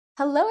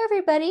Hello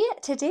everybody!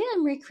 Today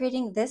I'm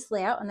recreating this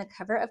layout on the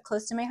cover of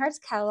Close to My Heart's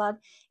catalog.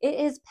 It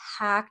is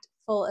packed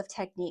full of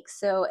techniques.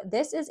 So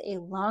this is a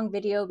long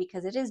video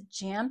because it is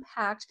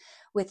jam-packed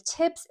with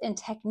tips and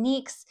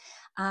techniques.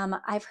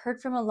 I've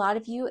heard from a lot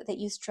of you that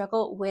you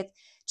struggle with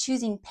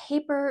choosing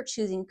paper,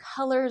 choosing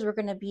colors. We're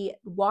going to be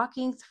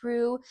walking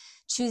through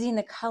choosing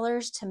the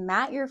colors to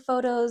mat your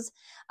photos,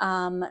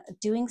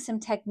 doing some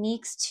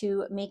techniques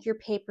to make your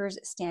papers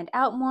stand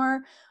out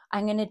more.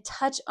 I'm going to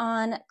touch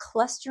on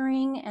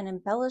clustering and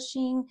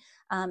embellishing,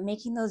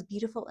 making those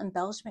beautiful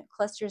embellishment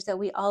clusters that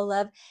we all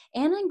love.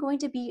 And I'm going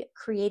to be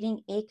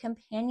creating a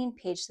companion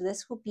page. So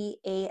this will be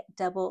a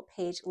double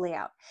page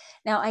layout.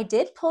 Now I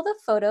did pull the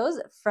photos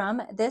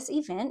from this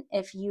event.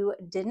 If you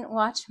didn't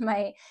watch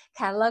my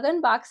catalog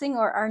unboxing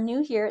or are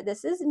new here,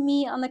 this is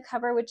me on the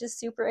cover, which is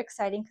super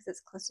exciting because it's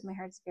Close to My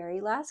Heart's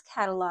very last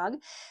catalog.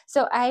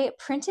 So I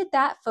printed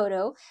that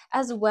photo,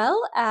 as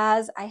well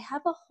as I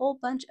have a whole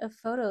bunch of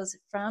photos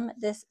from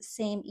this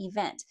same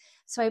event.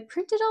 So I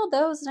printed all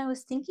those, and I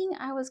was thinking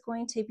I was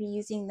going to be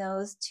using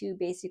those to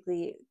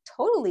basically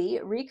totally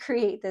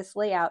recreate this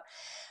layout.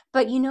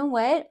 But you know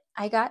what?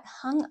 I got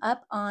hung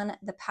up on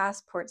the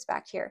passports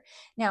back here.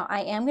 Now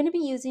I am going to be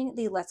using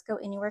the Let's Go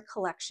Anywhere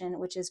collection,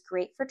 which is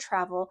great for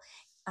travel.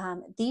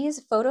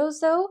 These photos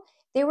though,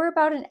 they were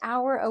about an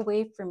hour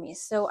away from me.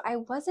 So I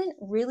wasn't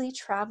really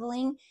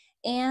traveling.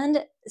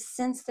 And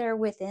since they're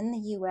within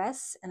the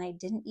US and I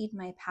didn't need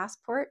my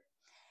passport,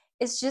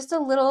 it's just a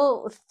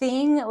little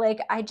thing, like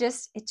it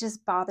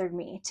just bothered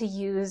me to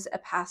use a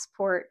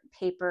passport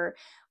paper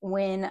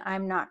when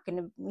I'm not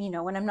gonna,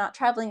 when I'm not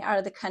traveling out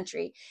of the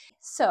country.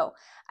 So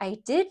I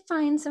did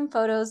find some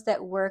photos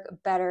that work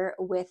better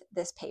with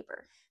this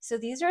paper. So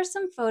these are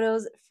some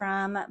photos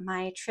from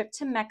my trip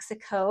to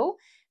Mexico,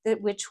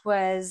 which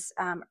was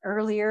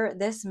earlier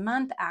this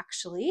month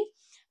actually.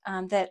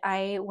 That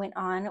I went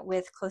on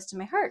with Close to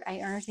My Heart.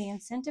 I earned the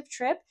incentive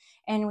trip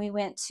and we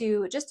went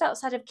to just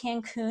outside of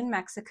Cancun,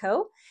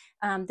 Mexico.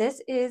 This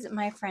is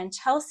my friend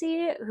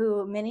Chelsea,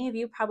 who many of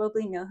you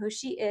probably know who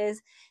she is.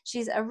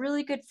 She's a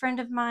really good friend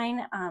of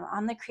mine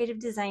on the creative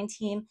design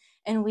team,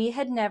 and we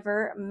had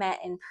never met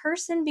in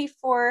person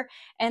before.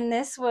 And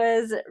this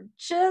was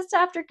just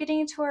after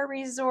getting to our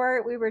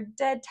resort. We were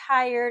dead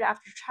tired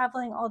after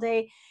traveling all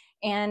day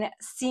and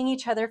seeing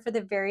each other for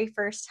the very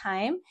first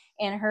time,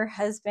 and her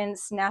husband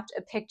snapped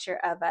a picture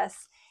of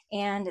us.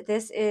 And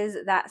this is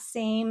that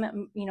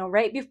same,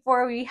 right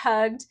before we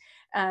hugged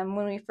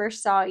when we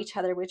first saw each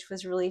other, which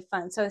was really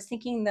fun. So I was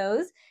thinking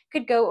those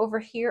could go over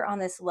here on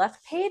this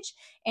left page.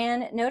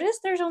 And notice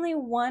there's only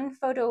one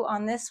photo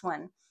on this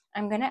one.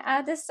 I'm going to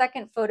add this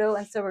second photo.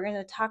 And so we're going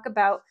to talk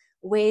about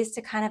ways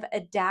to kind of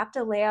adapt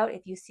a layout.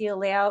 If you see a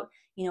layout,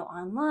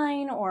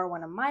 online, or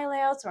one of my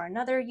layouts or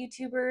another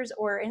YouTuber's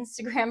or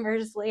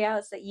Instagrammer's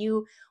layouts that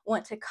you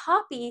want to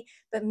copy,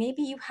 but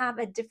maybe you have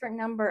a different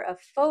number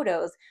of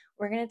photos,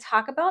 we're going to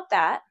talk about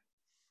that.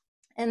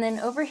 And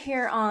then over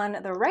here on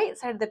the right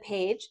side of the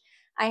page,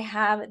 I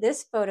have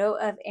this photo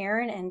of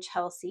Aaron and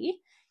Chelsea.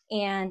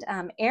 And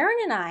Aaron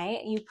and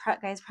I, you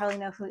guys probably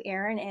know who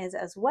Aaron is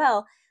as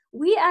well.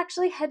 We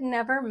actually had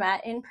never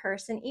met in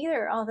person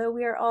either, although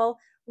we are all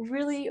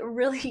really,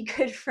 really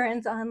good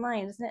friends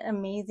online. Isn't it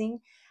amazing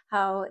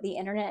how the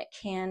internet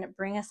can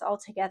bring us all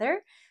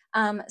together?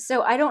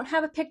 So I don't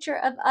have a picture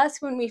of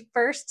us when we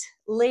first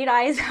laid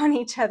eyes on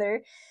each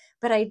other,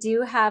 but I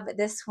do have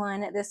this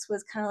one. This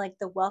was kind of like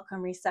the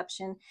welcome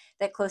reception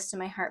that Close to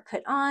My Heart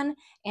put on.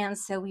 And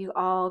so we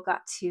all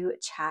got to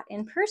chat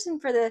in person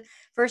for the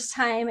first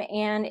time.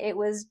 And it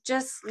was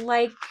just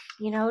like,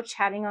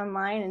 chatting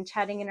online and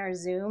chatting in our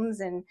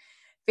Zooms and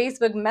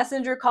Facebook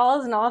Messenger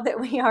calls and all that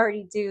we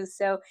already do.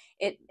 So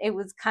it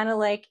was kind of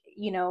like,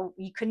 you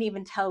couldn't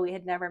even tell we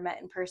had never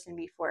met in person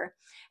before.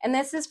 And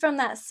this is from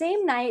that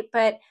same night,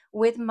 but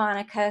with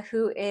Monica,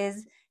 who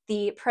is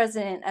the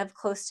president of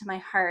Close to My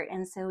Heart.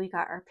 And so we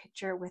got our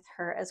picture with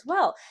her as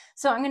well.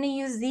 So I'm going to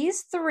use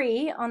these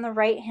three on the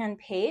right-hand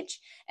page.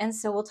 And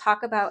so we'll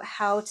talk about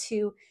how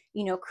to,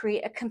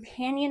 create a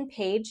companion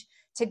page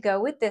to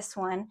go with this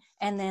one.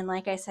 And then,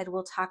 like I said,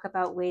 we'll talk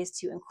about ways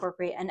to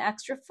incorporate an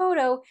extra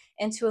photo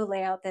into a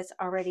layout that's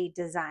already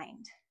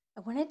designed.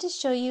 I wanted to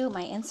show you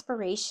my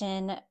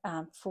inspiration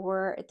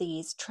for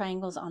these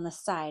triangles on the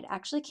side.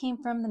 Actually came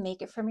from the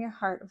Make It From Your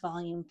Heart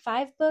Volume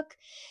 5 book.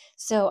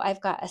 So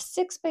I've got a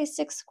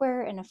 6x6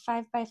 square and a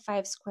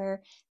 5x5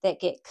 square that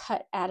get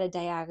cut at a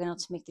diagonal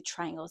to make the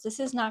triangles. This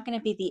is not going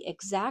to be the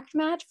exact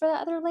match for the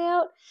other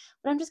layout,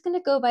 but I'm just going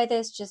to go by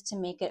this just to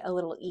make it a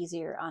little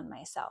easier on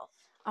myself.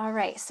 All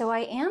right, so I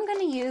am going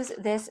to use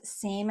this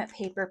same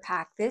paper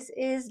pack. This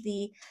is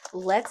the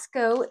Let's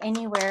Go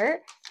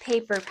Anywhere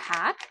paper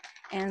pack.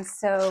 And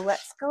so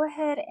let's go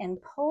ahead and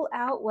pull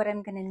out what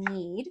I'm going to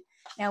need.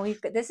 Now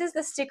this is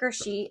the sticker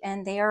sheet,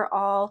 and they are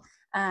all,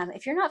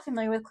 if you're not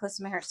familiar with Close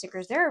to My Heart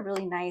stickers, they're a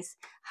really nice,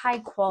 high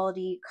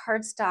quality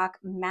cardstock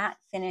matte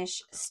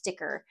finish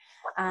sticker.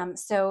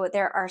 So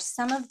there are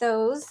some of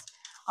those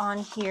on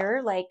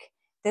here, like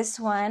this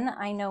one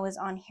I know is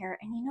on here.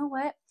 And you know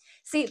what?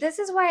 See, this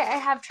is why I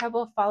have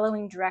trouble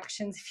following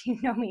directions. If you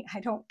know me, I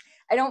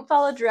don't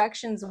follow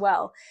directions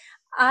well.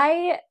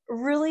 I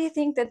really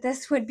think that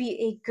this would be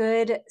a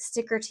good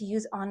sticker to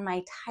use on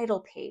my title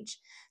page.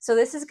 So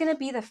this is going to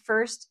be the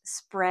first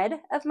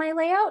spread of my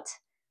layout.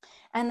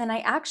 And then I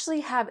actually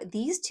have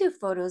these two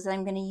photos that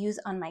I'm going to use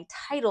on my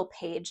title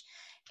page.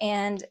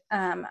 And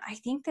I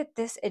think that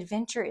this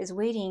adventure is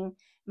waiting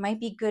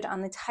might be good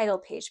on the title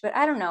page, but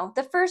I don't know.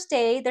 The first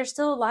day, there's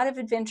still a lot of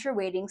adventure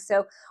waiting,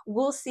 so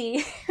we'll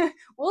see.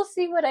 We'll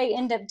see what I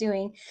end up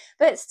doing.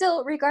 But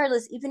still,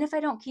 regardless, even if I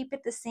don't keep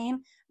it the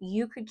same,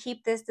 you could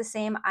keep this the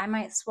same. I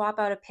might swap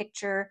out a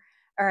picture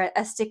or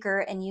a sticker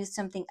and use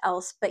something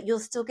else, but you'll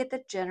still get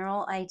the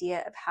general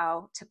idea of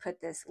how to put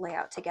this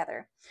layout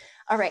together.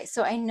 All right,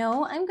 so I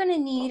know I'm gonna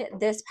need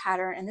this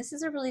pattern, and this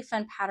is a really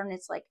fun pattern.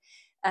 It's like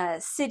a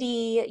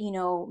city, you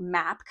know,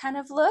 map kind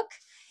of look,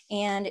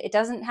 and it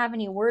doesn't have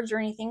any words or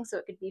anything, so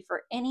it could be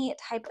for any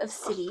type of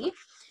city.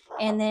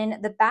 And then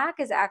the back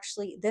is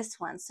actually this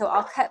one. So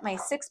I'll cut my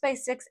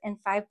 6x6 and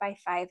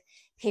 5x5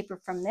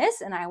 paper from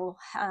this, and I will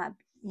have,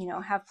 you know,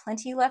 have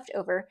plenty left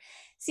over.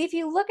 See, if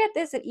you look at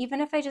this, that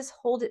even if I just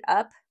hold it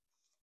up,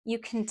 you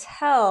can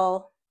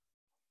tell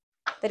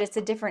that it's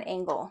a different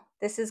angle.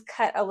 This is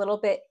cut a little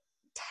bit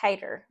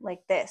tighter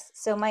like this.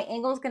 So my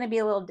angle is going to be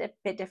a little bit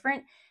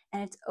different,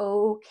 and it's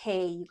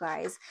okay, you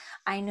guys.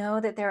 I know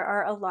that there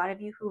are a lot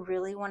of you who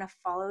really want to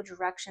follow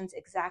directions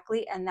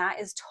exactly, and that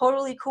is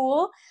totally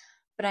cool.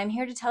 But I'm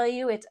here to tell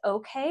you it's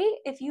okay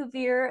if you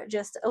veer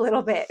just a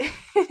little bit.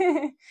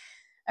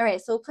 All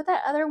right, so we'll put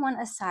that other one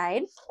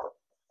aside.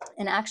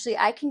 And actually,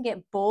 I can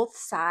get both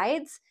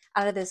sides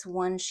out of this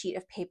one sheet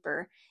of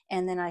paper,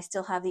 and then I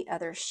still have the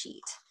other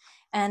sheet.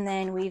 And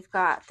then we've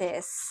got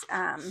this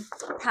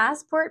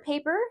passport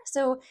paper.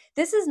 So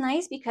this is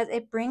nice because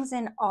it brings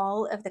in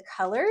all of the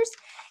colors.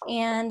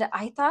 And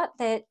I thought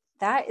that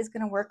that is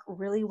going to work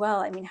really well.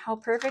 I mean, how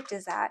perfect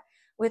is that?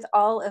 With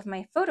all of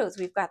my photos,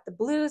 we've got the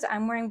blues.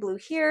 I'm wearing blue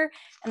here.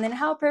 And then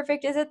how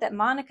perfect is it that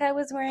Monica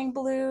was wearing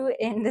blue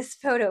in this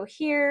photo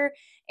here?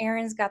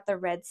 Erin's got the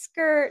red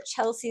skirt.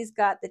 Chelsea's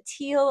got the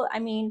teal. I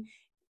mean,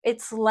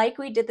 it's like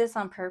we did this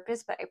on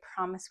purpose, but I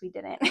promise we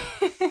didn't.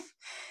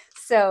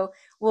 So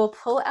we'll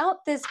pull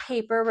out this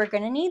paper. We're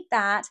going to need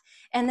that.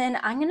 And then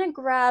I'm going to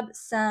grab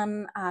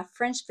some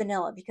French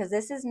vanilla, because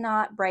this is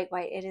not bright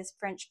white. It is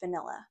French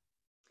vanilla.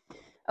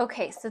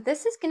 Okay, so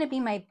this is going to be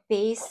my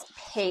base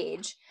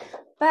page,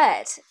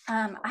 but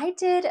I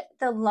did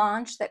the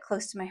launch that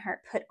Close to My Heart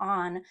put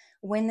on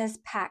when this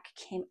pack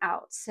came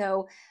out.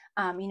 So,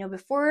 you know,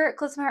 before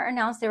Close to My Heart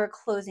announced they were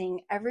closing,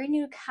 every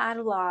new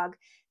catalog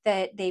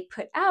that they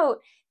put out,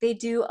 they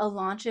do a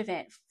launch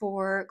event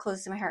for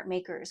Close to My Heart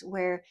makers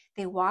where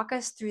they walk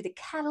us through the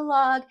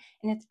catalog,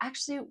 and it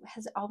actually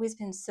has always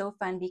been so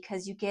fun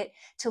because you get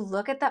to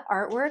look at the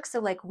artwork. So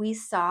like we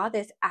saw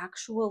this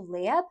actual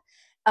layup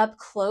up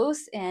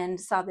close and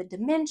saw the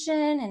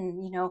dimension,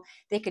 and you know,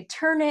 they could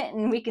turn it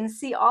and we can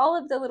see all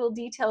of the little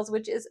details,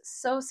 which is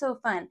so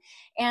fun.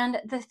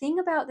 And the thing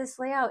about this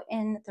layout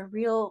in the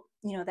real,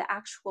 you know, the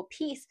actual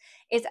piece,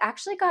 it's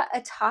actually got a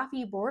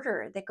toffee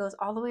border that goes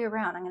all the way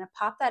around. I'm going to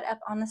pop that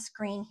up on the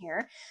screen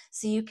here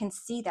so you can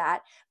see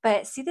that.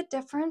 But see the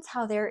difference,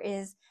 how there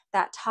is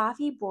that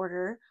toffee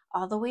border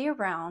all the way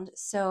around.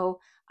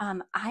 So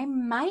I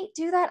might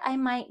do that, I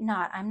might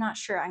not, I'm not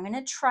sure. I'm going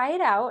to try it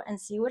out and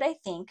see what I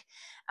think.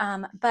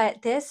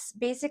 But this,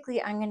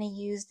 basically, I'm going to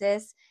use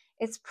this.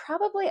 It's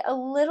probably a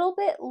little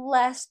bit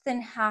less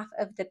than half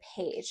of the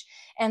page.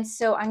 And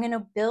so I'm going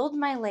to build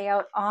my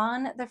layout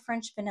on the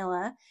French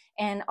vanilla,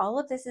 and all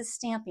of this is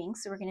stamping.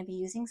 So we're going to be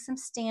using some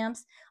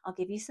stamps. I'll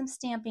give you some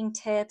stamping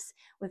tips.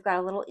 We've got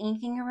a little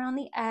inking around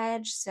the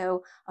edge.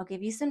 So I'll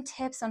give you some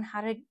tips on how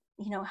to,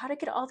 you know, how to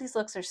get all these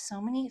looks. There's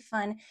so many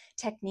fun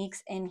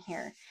techniques in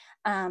here.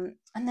 And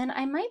then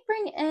I might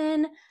bring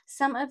in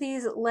some of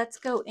these Let's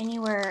Go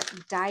Anywhere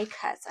die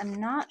cuts. I'm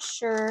not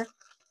sure.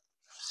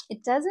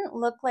 It doesn't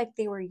look like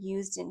they were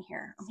used in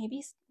here. Or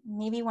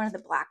maybe one of the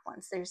black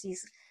ones. There's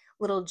these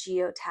little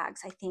geo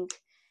tags. I think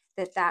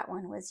that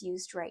one was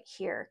used right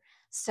here.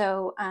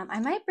 So I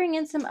might bring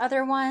in some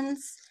other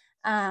ones.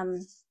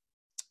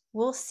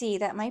 We'll see.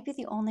 That might be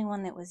the only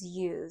one that was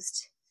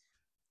used.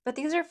 But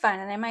these are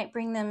fun, and I might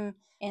bring them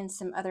in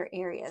some other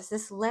areas.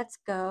 This Let's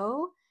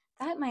Go,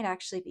 that might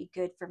actually be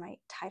good for my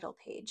title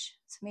page.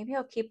 So maybe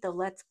I'll keep the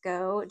Let's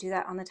Go, do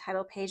that on the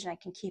title page, and I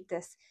can keep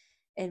this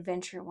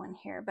adventure one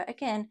here. But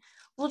again,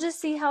 we'll just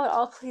see how it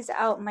all plays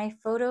out. My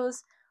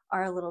photos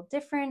are a little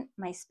different.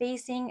 My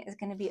spacing is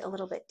going to be a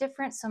little bit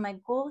different. So my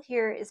goal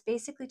here is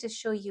basically to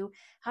show you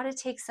how to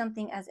take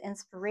something as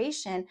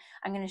inspiration.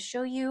 I'm going to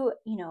show you,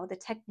 you know, the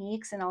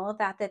techniques and all of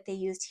that they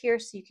used here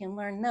so you can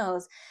learn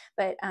those,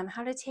 but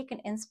how to take an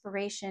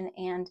inspiration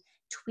and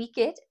tweak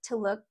it to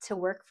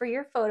work for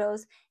your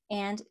photos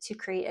and to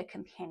create a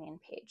companion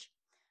page.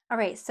 All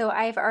right, so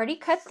I've already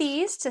cut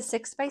these to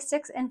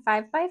 6x6 and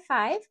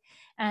 5x5.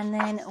 And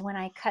then when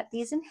I cut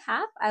these in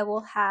half, I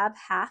will have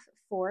half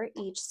for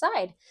each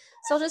side.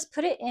 So I'll just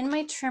put it in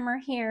my trimmer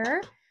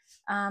here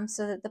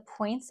so that the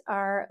points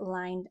are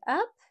lined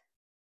up.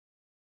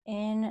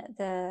 in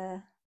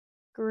the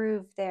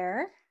groove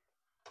there.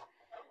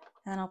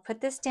 And I'll put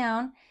this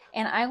down,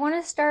 and I want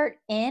to start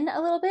in a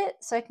little bit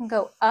so I can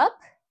go up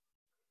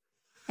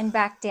and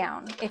back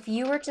down. If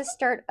you were to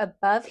start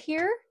above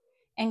here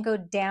and go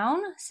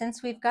down,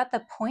 since we've got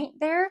the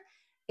point there,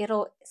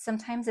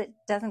 sometimes it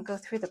doesn't go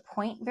through the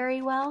point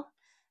very well.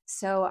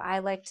 So I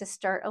like to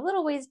start a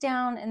little ways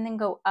down and then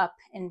go up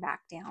and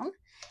back down.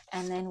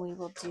 And then we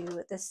will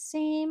do the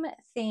same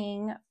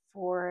thing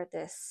for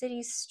the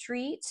city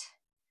street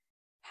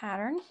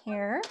pattern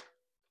here.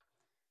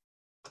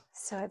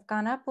 So I've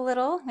gone up a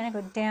little. I'm going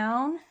to go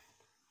down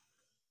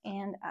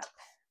and up.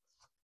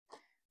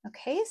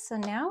 Okay, so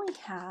now we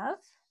have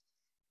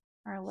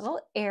our little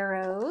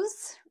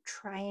arrows,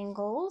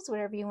 triangles,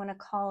 whatever you want to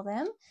call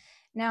them.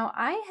 Now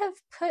I have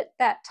put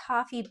that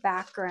toffee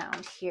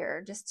background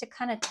here just to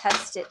kind of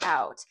test it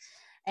out.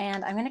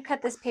 And I'm going to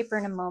cut this paper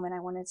in a moment. I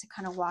wanted to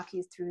kind of walk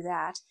you through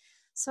that.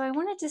 So I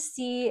wanted to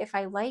see if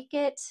I like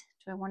it.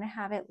 Do I want to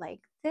have it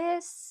like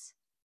this?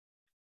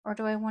 Or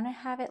do I want to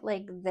have it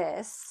like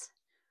this?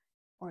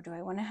 Or do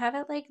I want to have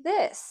it like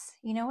this?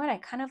 You know what? I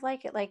kind of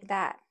like it like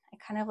that. I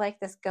kind of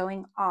like this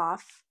going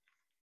off.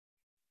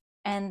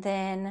 And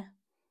then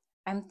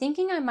I'm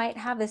thinking I might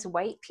have this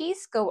white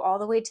piece go all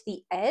the way to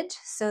the edge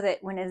so that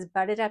when it's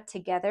butted up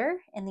together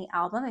in the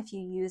album, if you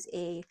use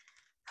a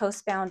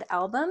post-bound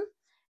album,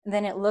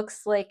 then it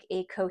looks like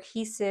a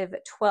cohesive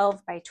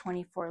 12 by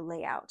 24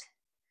 layout.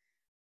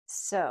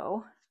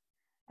 So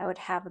I would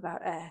have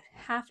about a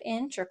 1/2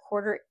 inch or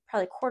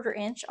probably 1/4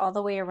 inch all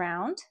the way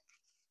around.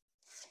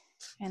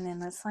 And then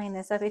let's line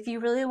this up. If you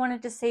really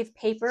wanted to save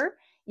paper,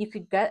 you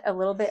could get a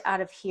little bit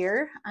out of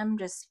here. I'm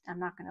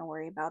not going to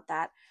worry about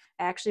that.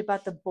 I actually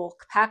bought the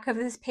bulk pack of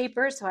this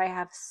paper, so I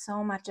have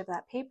so much of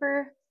that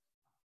paper.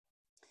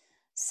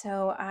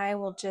 So I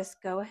will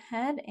just go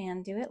ahead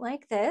and do it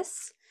like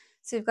this.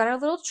 So we've got our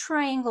little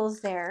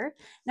triangles there.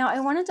 Now I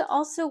wanted to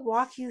also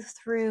walk you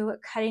through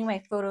cutting my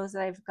photos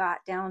that I've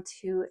got down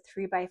to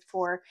 3 by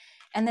 4.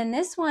 And then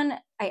this one,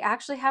 I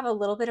actually have a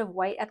little bit of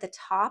white at the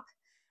top.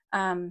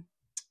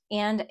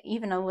 And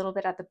even a little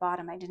bit at the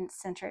bottom. I didn't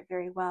center it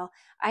very well.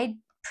 I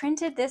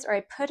printed this, or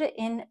I put it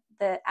in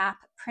the app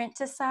print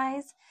to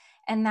size,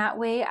 and that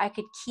way I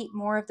could keep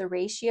more of the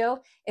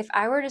ratio. If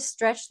I were to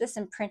stretch this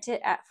and print it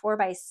at 4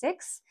 by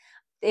 6,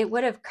 it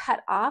would have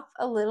cut off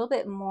a little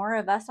bit more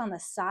of us on the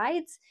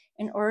sides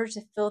in order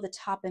to fill the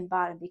top and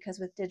bottom, because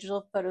with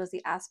digital photos,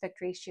 the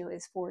aspect ratio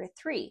is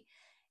 4:3.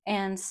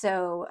 And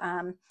so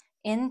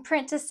in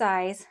print to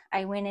size,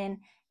 I went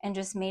in and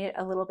just made it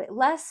a little bit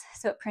less,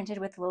 so it printed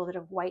with a little bit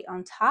of white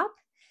on top.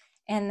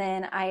 And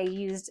then I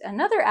used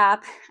another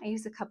app. I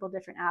used a couple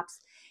different apps.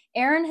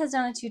 Erin has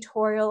done a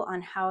tutorial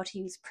on how to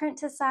use print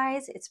to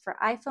size. It's for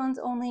iPhones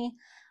only.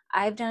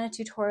 I've done a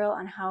tutorial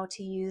on how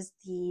to use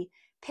the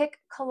Pic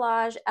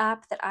Collage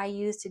app that I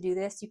use to do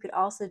this. You could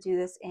also do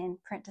this in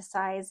print to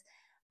size,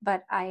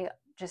 but I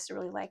just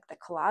really like the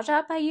Collage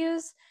app I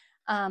use.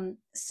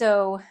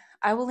 So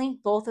I will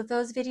link both of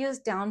those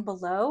videos down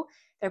below.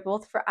 They're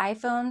both for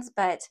iPhones,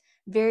 but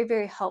very,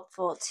 very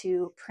helpful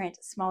to print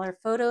smaller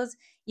photos.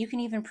 You can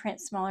even print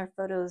smaller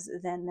photos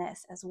than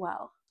this as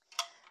well.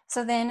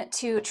 So then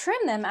to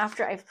trim them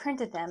after I've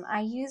printed them, I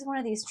use one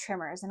of these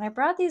trimmers, and I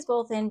brought these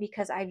both in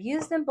because I've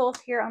used them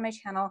both here on my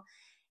channel,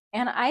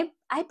 and I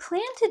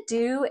plan to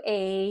do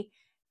a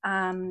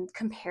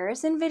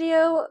comparison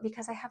video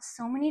because I have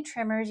so many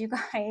trimmers, you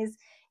guys.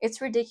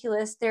 It's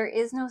ridiculous. There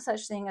is no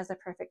such thing as a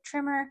perfect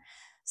trimmer.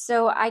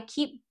 So I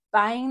keep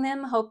buying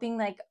them hoping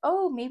like,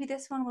 oh, maybe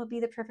this one will be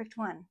the perfect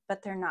one,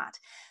 but they're not.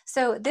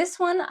 So this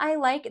one I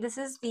like. This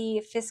is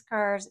the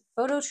Fiskars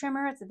photo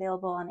trimmer. It's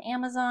available on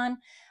Amazon.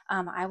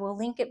 I will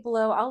link it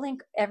below. I'll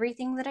link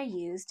everything that I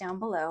use down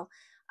below.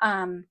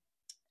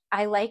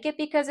 I like it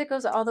because it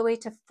goes all the way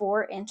to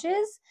 4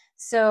 inches.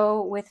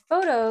 So with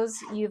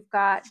photos, you've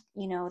got,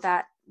 you know,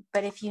 that,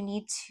 but if you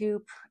need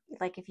to,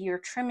 like if you're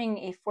trimming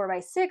a 4 by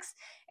 6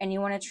 and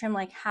you want to trim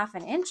like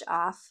 1/2 inch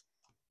off,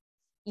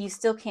 you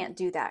still can't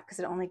do that because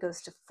it only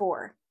goes to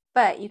 4.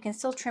 But you can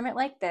still trim it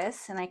like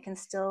this, and I can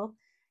still,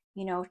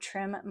 you know,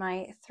 trim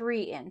my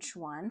 3 inch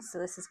one. So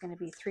this is going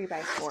to be 3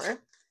 by 4.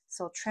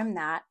 So I'll trim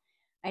that.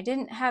 I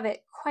didn't have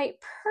it quite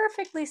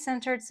perfectly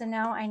centered, so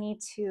now I need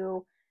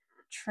to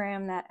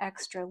trim that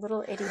extra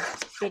little itty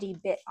bitty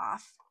bit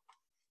off.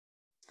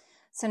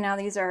 So now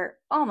these are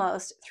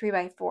almost 3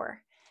 by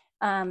 4.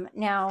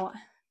 Now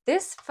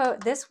this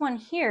one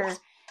here,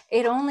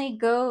 it only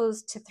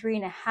goes to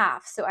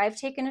 3.5. So I've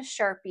taken a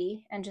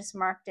Sharpie and just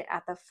marked it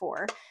at the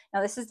 4.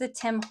 Now this is the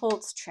Tim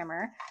Holtz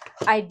trimmer.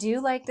 I do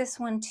like this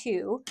one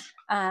too.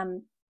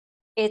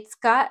 It's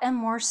got a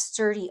more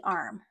sturdy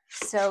arm.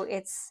 So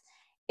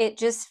it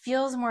just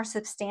feels more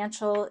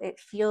substantial. It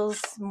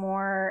feels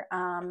more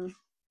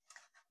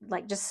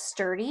like just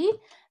sturdy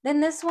than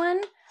this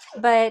one.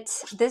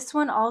 But this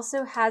one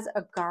also has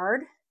a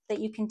guard that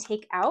you can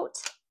take out.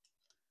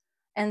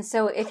 And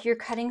so if you're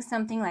cutting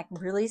something like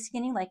really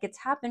skinny, like it's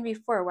happened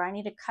before where I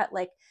need to cut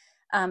like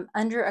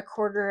under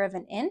 1/4 of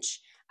an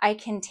inch, I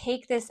can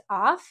take this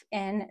off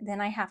and then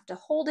I have to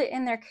hold it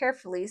in there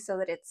carefully so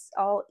that it's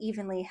all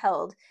evenly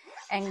held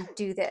and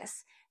do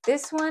this.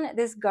 This one,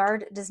 this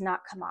guard does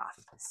not come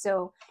off.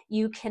 So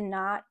you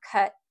cannot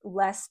cut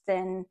less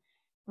than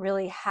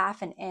really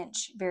half an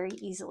inch very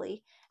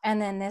easily.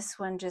 And then this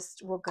one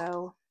just will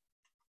go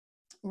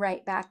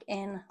right back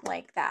in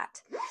like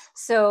that.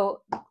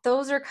 So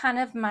those are kind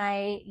of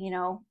my,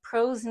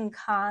 pros and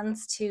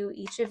cons to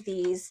each of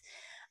these.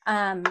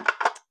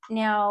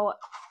 Now,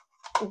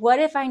 what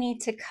if I need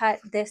to cut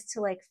this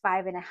to like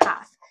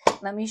 5.5?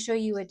 Let me show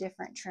you a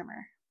different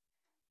trimmer.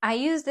 I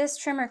use this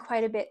trimmer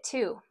quite a bit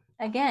too.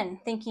 Again,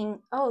 thinking,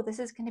 oh, this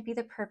is going to be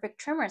the perfect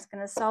trimmer. It's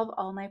going to solve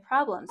all my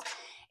problems.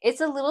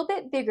 It's a little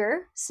bit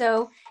bigger,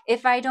 so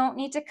if I don't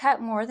need to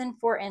cut more than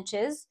 4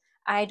 inches,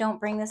 I don't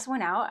bring this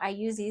one out. I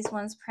use these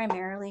ones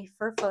primarily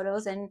for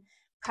photos, and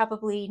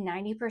probably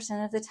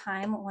 90% of the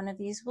time one of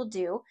these will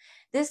do.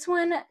 This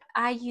one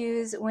I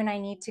use when I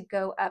need to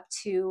go up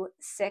to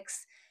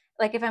 6,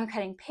 like if I'm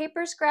cutting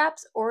paper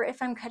scraps or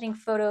if I'm cutting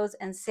photos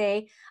and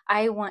say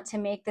I want to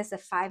make this a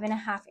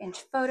 5.5-inch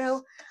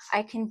photo,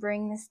 I can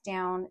bring this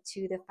down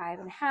to the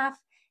 5.5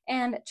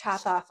 and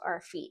chop off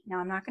our feet. Now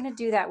I'm not going to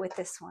do that with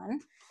this one.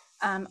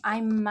 I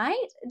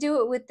might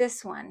do it with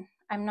this one.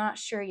 I'm not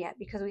sure yet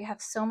because we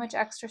have so much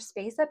extra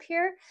space up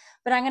here,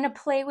 but I'm going to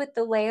play with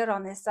the layout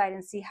on this side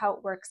and see how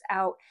it works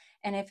out.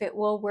 And if it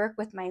will work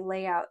with my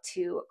layout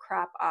to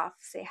crop off,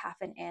 say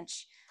 1/2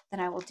 inch, then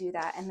I will do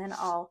that. And then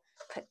I'll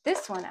put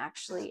this one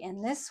actually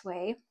in this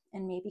way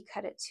and maybe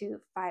cut it to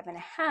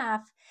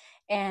 5.5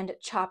 and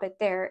chop it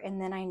there. And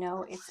then I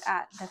know it's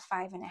at the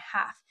 5.5.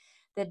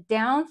 The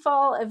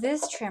downfall of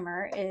this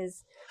trimmer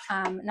is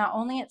not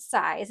only its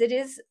size, it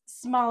is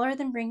smaller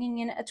than bringing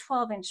in a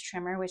 12-inch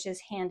trimmer, which is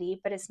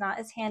handy, but it's not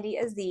as handy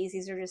as these.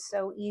 These are just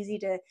so easy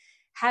to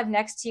have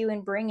next to you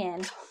and bring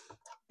in.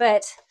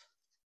 But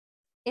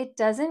it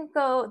doesn't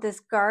go,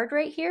 this guard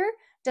right here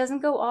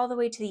doesn't go all the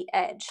way to the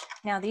edge.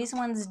 Now these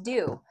ones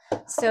do.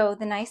 So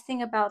the nice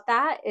thing about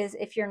that is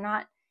if you're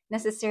not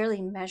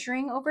necessarily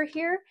measuring over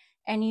here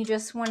and you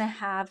just want to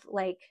have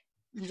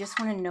you just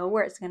want to know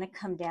where it's going to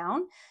come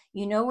down,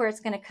 you know where it's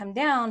going to come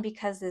down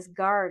because this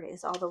guard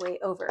is all the way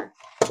over.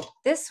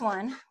 This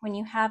one, when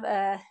you have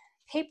a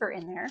paper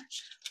in there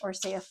or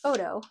say a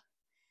photo,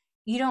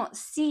 you don't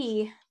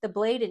see the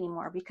blade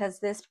anymore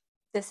because this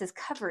is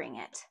covering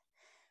it.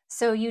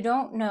 So you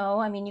don't know,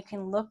 I mean, you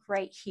can look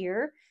right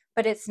here,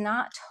 but it's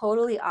not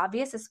totally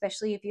obvious,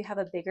 especially if you have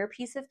a bigger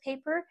piece of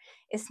paper.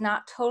 It's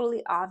not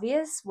totally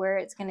obvious where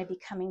it's going to be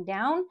coming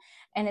down.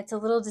 And it's a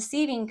little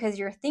deceiving because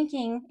you're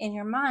thinking in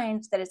your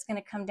mind that it's going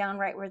to come down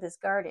right where this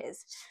guard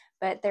is.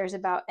 But there's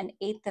about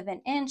 1/8 of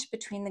an inch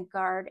between the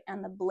guard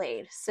and the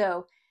blade.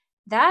 So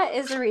that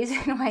is the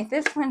reason why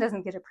this one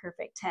doesn't get a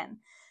perfect 10.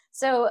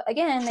 So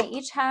again, they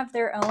each have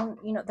their own,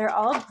 they're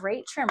all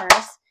great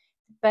trimmers,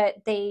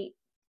 but they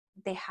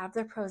have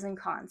their pros and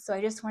cons. So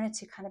I just wanted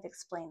to kind of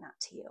explain that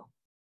to you.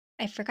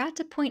 I forgot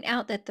to point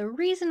out that the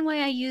reason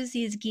why I use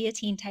these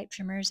guillotine type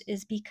trimmers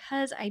is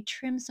because I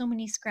trim so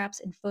many scraps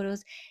in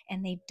photos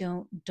and they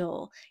don't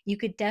dull. You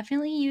could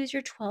definitely use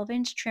your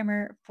 12-inch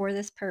trimmer for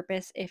this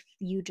purpose if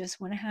you just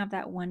want to have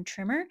that one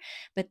trimmer,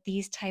 but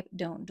these type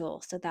don't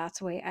dull. So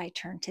that's why I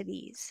turn to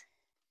these.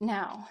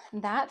 Now,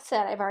 that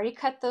said, I've already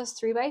cut those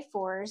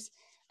 3x4s.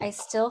 I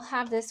still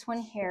have this one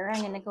here.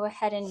 I'm going to go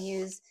ahead and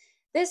use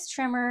this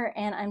trimmer,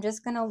 and I'm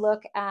just going to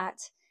look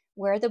at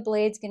where the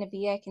blade's going to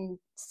be. I can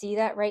see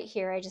that right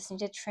here. I just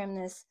need to trim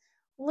this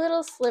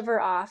little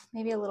sliver off,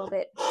 maybe a little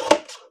bit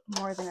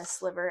more than a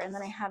sliver, and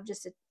then I have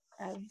just a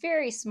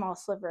very small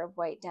sliver of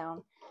white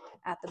down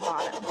at the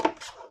bottom.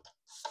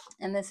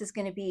 And this is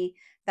going to be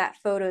that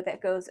photo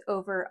that goes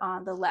over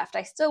on the left.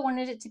 I still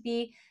wanted it to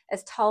be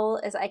as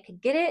tall as I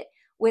could get it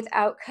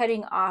without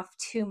cutting off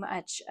too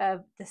much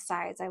of the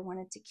sides. I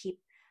wanted to keep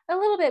a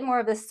little bit more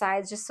of the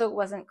sides just so it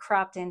wasn't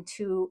cropped in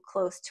too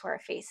close to our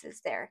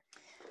faces there.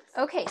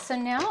 Okay, so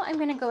now I'm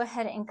going to go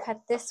ahead and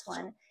cut this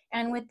one.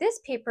 And with this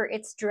paper,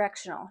 it's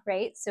directional,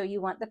 right? So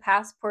you want the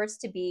passports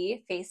to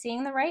be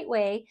facing the right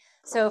way.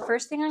 So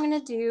first thing I'm going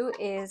to do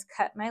is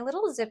cut my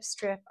little zip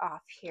strip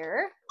off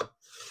here.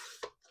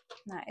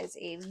 That is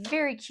a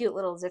very cute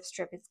little zip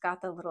strip. It's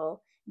got the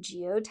little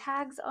geo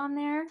tags on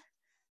there.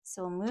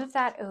 So we'll move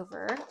that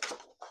over.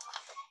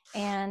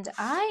 And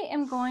I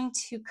am going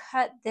to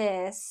cut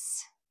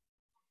this.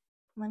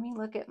 Let me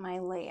look at my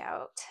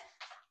layout.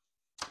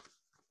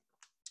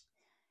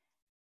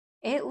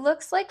 It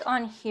looks like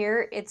on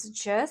here it's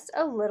just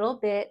a little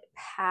bit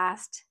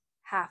past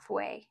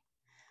halfway,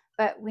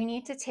 but we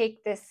need to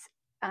take this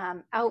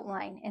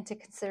outline into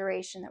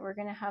consideration that we're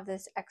going to have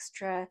this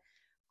extra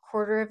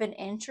 1/4 of an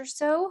inch or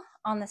so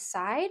on the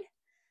side.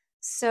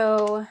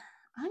 So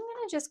I'm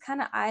going to just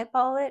kind of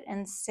eyeball it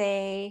and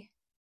say,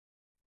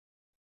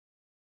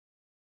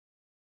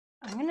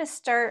 I'm going to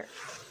start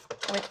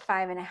with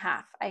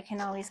 5.5. I can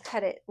always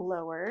cut it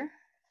lower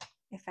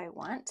if I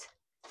want.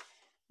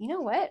 You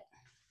know what?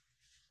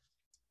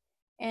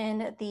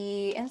 And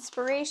the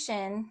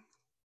inspiration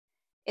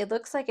it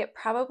looks like it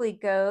probably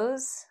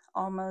goes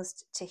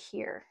almost to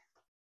here.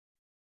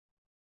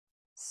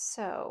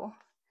 So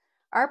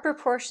our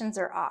proportions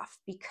are off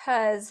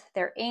because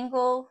their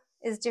angle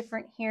is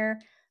different here.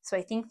 So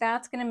I think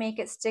that's going to make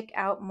it stick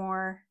out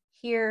more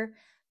here.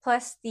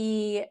 Plus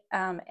the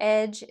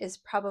edge is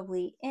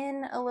probably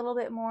in a little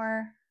bit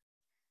more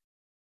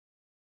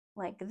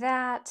like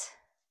that,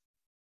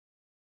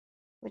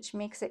 which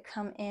makes it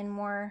come in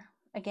more.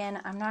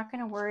 Again, I'm not going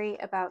to worry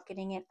about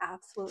getting it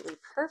absolutely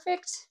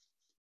perfect.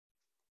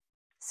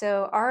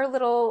 So our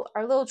little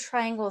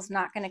triangle is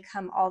not going to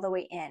come all the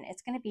way in.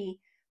 It's going to be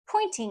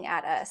pointing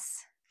at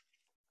us,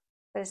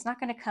 but it's not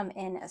going to come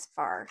in as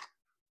far.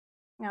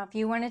 Now, if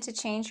you wanted to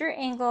change your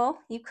angle,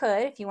 you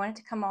could. If you wanted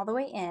to come all the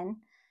way in,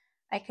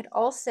 I could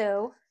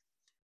also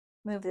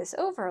move this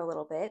over a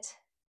little bit.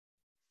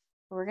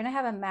 We're going to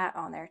have a mat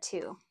on there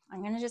too.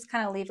 I'm going to just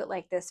kind of leave it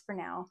like this for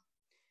now.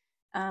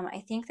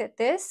 I think that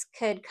this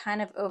could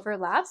kind of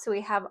overlap. So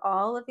we have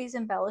all of these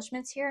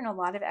embellishments here and a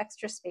lot of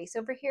extra space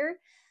over here.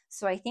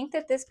 So I think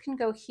that this can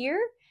go here,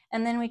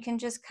 and then we can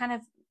just kind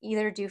of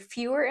either do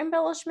fewer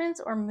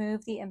embellishments or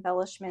move the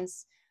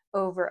embellishments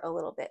over a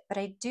little bit. But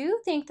I do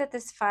think that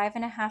this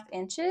 5.5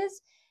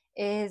 inches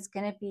is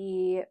going to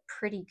be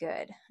pretty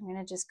good. I'm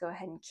going to just go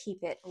ahead and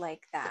keep it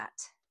like that.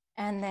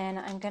 And then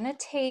I'm going to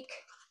take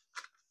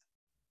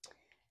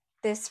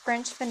this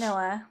French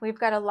vanilla. We've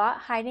got a lot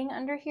hiding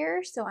under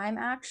here, so I'm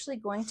actually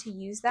going to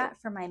use that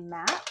for my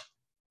matte.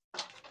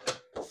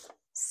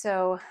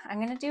 So I'm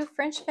going to do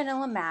French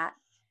vanilla matte.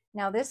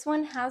 Now this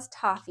one has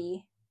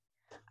toffee.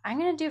 I'm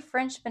going to do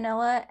French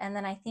vanilla and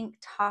then I think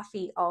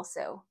toffee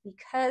also,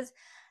 because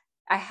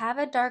I have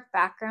a dark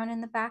background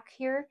in the back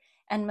here,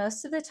 and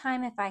most of the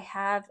time if I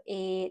have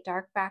a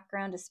dark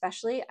background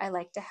especially, I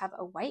like to have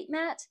a white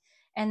matte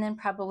and then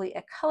probably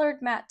a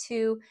colored matte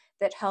too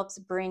that helps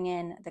bring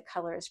in the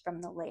colors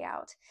from the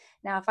layout.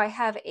 Now if I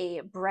have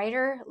a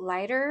brighter,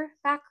 lighter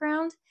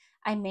background,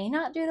 I may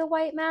not do the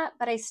white matte,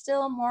 but I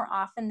still more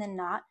often than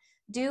not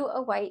do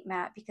a white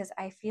matte because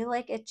I feel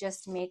like it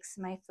just makes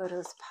my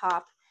photos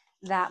pop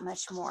that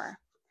much more.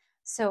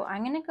 So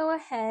I'm going to go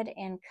ahead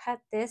and cut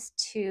this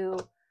to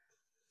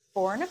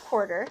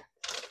 4.25,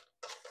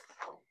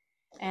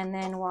 and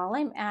then while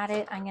I'm at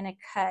it, I'm going to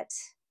cut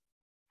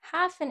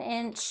 1/2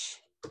 inch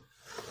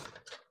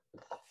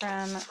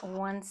from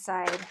one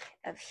side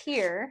of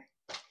here,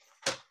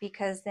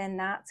 because then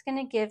that's going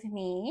to give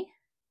me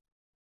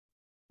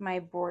my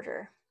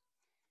border.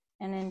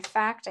 And in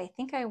fact, I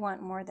think I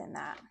want more than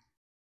that.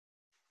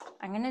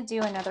 I'm going to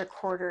do another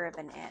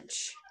 1/4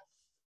 inch.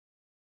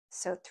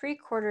 So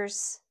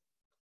 3/4,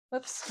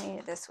 whoops, made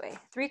it this way,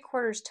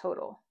 3/4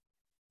 total.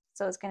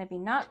 So it's going to be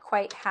not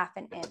quite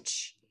 1/2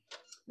 inch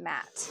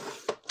matte.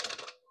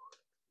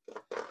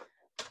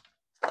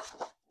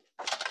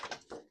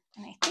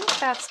 And I think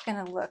that's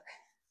going to look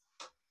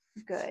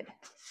good.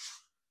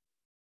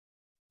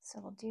 So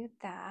we'll do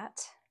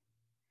that.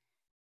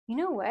 You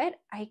know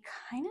what? I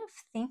kind of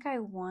think I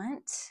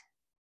want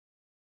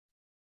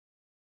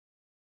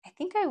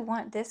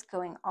this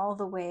going all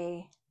the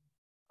way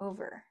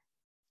over.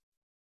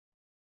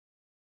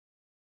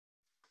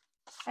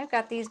 I've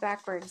got these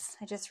backwards.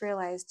 I just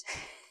realized.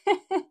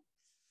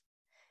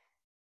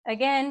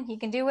 Again, you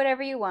can do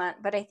whatever you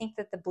want, but I think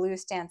that the blue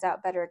stands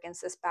out better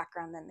against this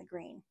background than the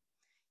green.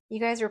 You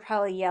guys are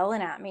probably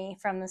yelling at me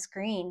from the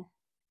screen.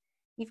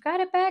 You've got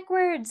it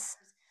backwards.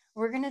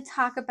 We're going to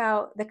talk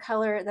about the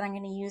color that I'm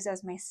going to use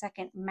as my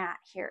second matte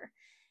here.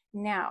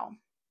 Now,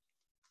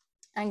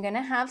 I'm going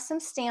to have some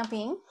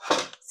stamping.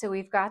 So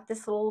we've got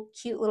this little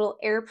cute little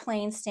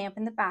airplane stamp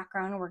in the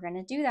background. We're going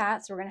to do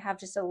that. So we're going to have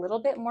just a little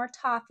bit more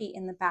toffee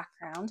in the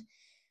background.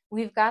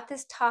 We've got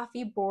this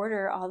toffee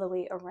border all the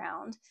way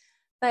around.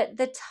 But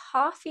the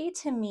toffee,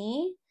 to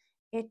me,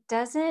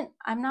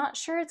 I'm not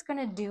sure it's going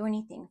to do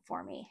anything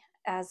for me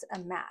as a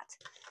matte.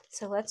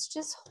 So let's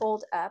just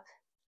hold up.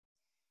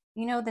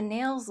 You know, the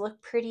nails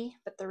look pretty,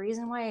 but the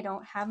reason why I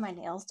don't have my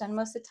nails done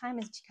most of the time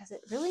is because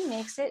it really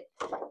makes it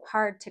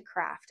hard to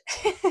craft.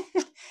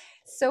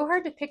 So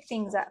hard to pick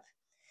things up.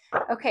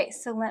 Okay,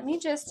 so let me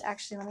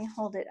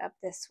hold it up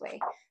this way,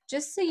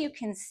 just so you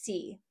can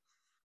see.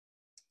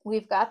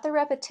 We've got the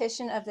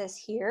repetition of this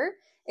here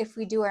if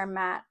we do our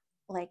matte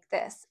like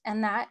this,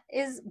 and that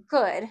is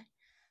good.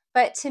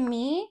 But to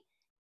me,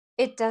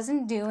 it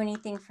doesn't do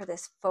anything for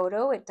this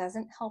photo. It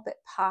doesn't help it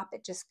pop.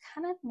 It just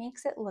kind of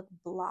makes it look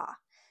blah.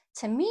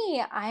 To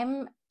me,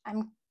 I'm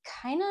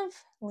kind of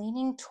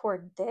leaning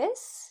toward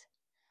this,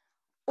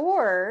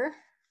 or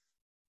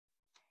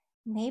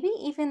maybe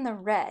even the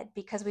red,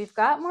 because we've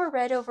got more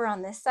red over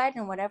on this side,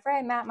 and whatever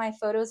I matte my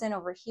photos in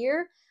over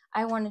here,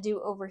 I want to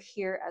do over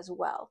here as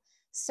well.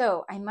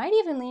 So I might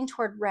even lean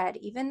toward red,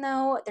 even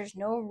though there's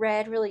no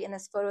red really in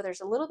this photo.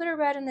 There's a little bit of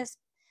red in this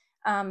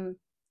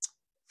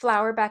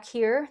flower back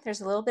here. There's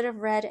a little bit of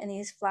red in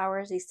these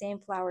flowers, these same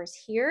flowers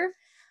here.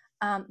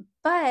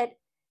 But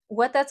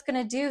what that's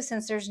going to do,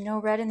 since there's no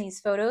red in these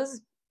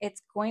photos,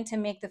 it's going to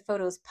make the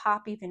photos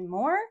pop even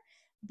more,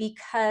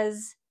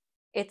 because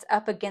it's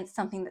up against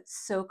something that's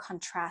so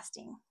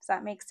contrasting. Does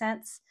that make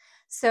sense?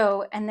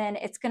 So, and then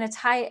it's going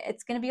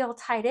to be all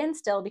tied in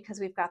still because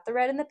we've got the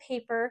red in the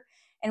paper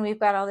and we've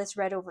got all this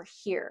red over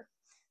here.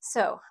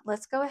 So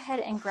let's go ahead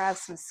and grab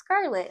some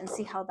Scarlet and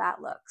see how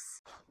that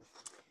looks.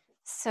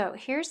 So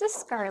here's the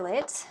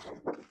Scarlet,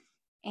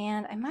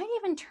 and I might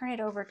even turn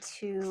it over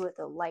to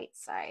the light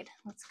side.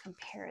 Let's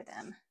compare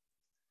them.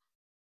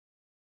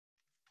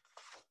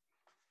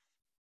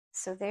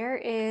 So there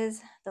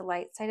is the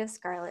light side of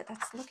Scarlet.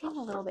 That's looking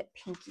a little bit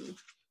pinky.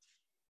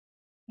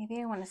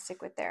 Maybe I want to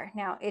stick with there.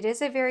 Now, it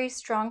is a very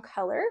strong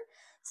color,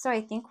 so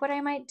I think what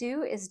I might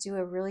do is do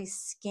a really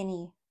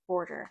skinny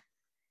border,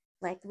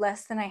 like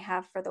less than I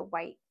have for the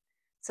white.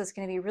 So it's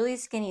going to be really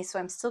skinny, so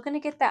I'm still going to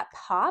get that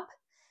pop,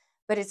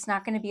 but it's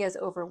not going to be as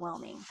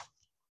overwhelming.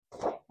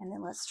 And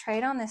then let's try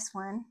it on this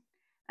one.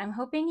 I'm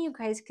hoping you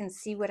guys can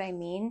see what I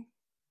mean.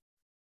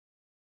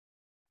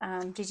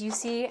 Did you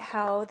see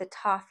how the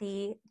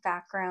toffee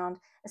background,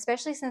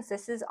 especially since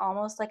this is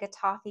almost like a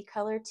toffee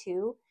color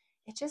too,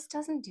 it just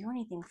doesn't do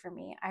anything for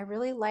me. I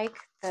really like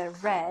the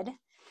red.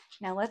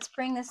 Now let's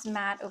bring this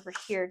matte over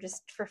here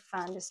just for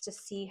fun, just to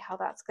see how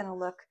that's going to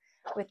look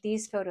with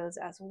these photos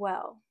as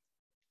well.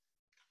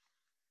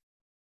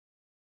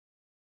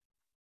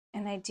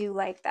 And I do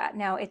like that.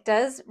 Now it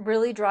does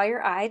really draw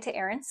your eye to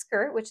Erin's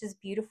skirt, which is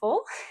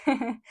beautiful.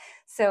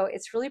 So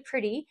it's really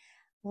pretty.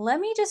 Let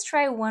me just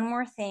try one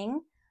more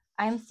thing.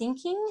 I'm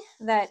thinking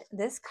that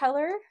this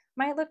color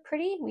might look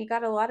pretty. We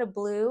got a lot of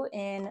blue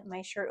in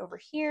my shirt over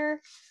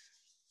here.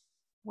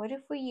 What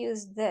if we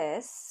use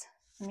this?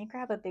 Let me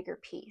grab a bigger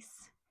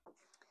piece.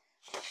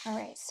 All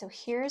right, so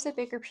here's a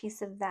bigger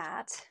piece of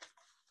that.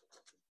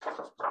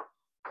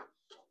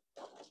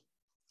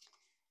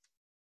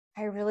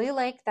 I really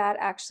like that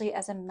actually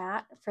as a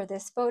matte for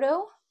this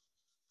photo.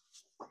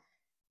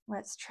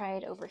 Let's try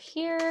it over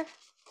here.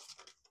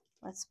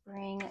 Let's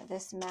bring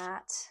this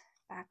matte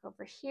back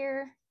over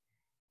here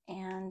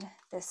and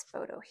this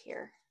photo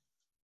here.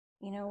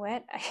 You know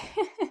what?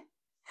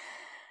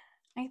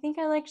 I think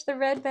I liked the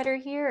red better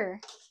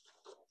here.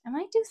 I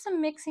might do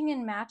some mixing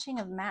and matching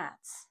of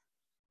mattes.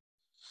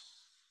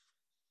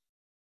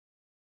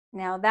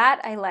 Now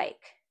that I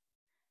like.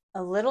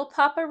 A little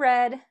pop of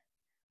red.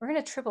 We're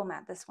going to triple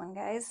matte this one,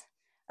 guys.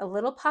 A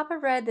little pop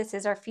of red. This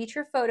is our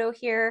feature photo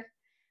here.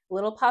 A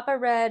little pop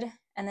of red,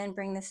 and then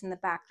bring this in the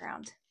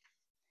background.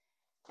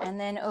 And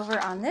then over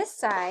on this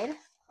side,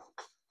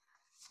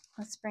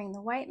 let's bring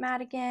the white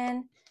matte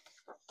again.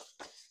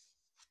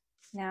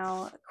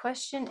 Now, the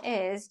question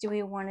is, do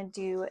we want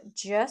to do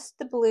just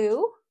the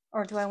blue,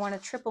 or do I want to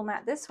triple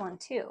matte this one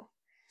too?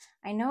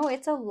 I know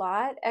it's a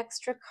lot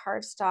extra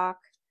cardstock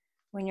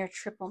when you're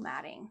triple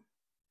matting,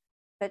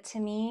 but to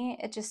me,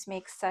 it just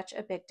makes such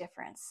a big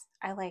difference.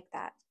 I like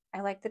that.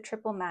 I like the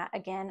triple matte.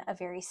 Again, a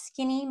very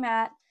skinny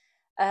matte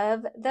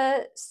of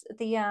the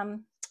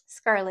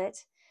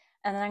Scarlet,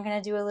 and then I'm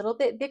going to do a little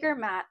bit bigger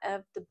matte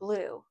of the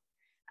blue.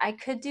 I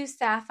could do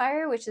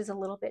Sapphire, which is a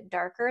little bit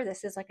darker.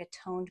 This is like a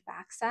toned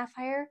back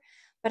Sapphire,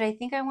 but I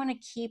think I want to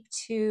keep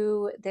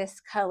to this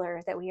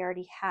color that we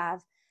already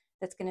have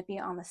that's going to be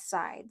on the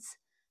sides.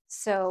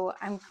 So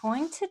I'm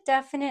going to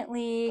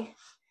definitely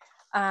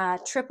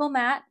triple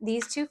matte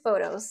these two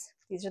photos.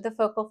 These are the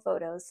focal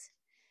photos.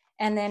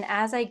 And then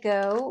as I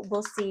go,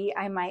 we'll see,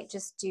 I might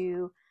just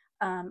do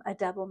a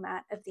double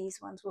matte of these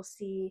ones. We'll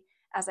see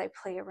as I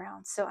play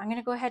around. So I'm going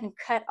to go ahead and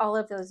cut all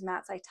of those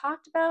mattes I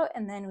talked about,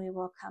 and then we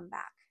will come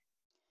back.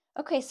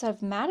 Okay, so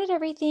I've matted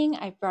everything.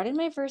 I've brought in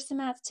my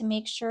Versamats to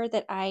make sure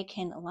that I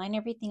can line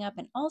everything up,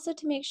 and also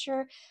to make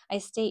sure I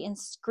stay in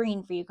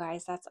screen for you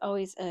guys. That's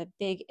always a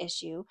big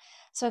issue.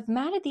 So I've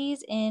matted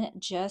these in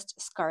just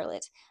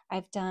Scarlet.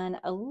 I've done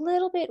a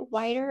little bit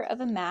wider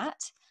of a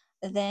matte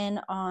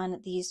than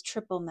on these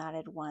triple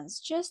matted ones,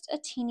 just a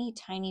teeny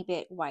tiny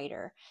bit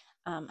wider.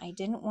 I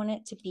didn't want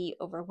it to be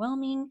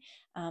overwhelming,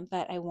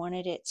 but I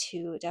wanted it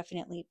to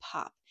definitely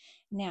pop.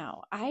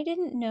 Now, I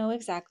didn't know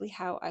exactly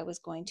how I was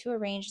going to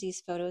arrange these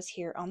photos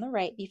here on the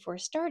right before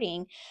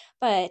starting,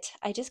 but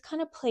I just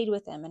kind of played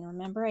with them. And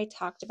remember, I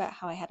talked about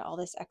how I had all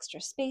this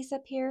extra space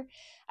up here.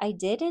 I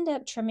did end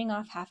up trimming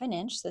off 1/2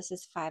 inch. So this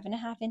is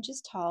 5.5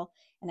 inches tall,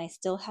 and I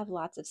still have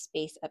lots of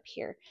space up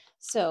here.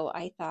 So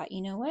I thought,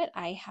 you know what?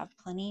 I have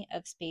plenty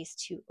of space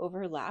to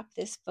overlap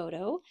this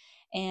photo.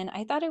 And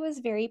I thought it was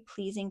very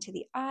pleasing to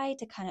the eye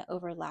to kind of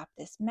overlap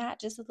this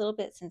matte just a little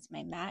bit, since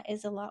my matte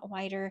is a lot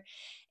wider,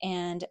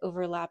 and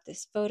overlap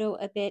this photo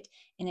a bit,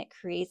 and it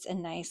creates a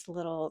nice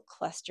little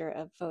cluster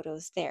of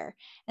photos there.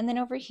 And then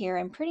over here,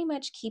 I'm pretty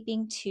much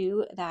keeping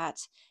to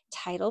that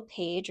title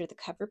page or the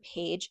cover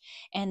page.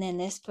 And then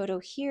this photo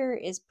here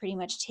is pretty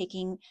much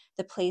taking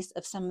the place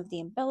of some of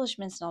the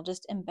embellishments, and I'll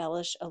just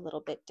embellish a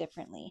little bit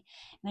differently.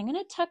 And I'm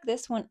going to tuck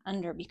this one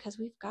under because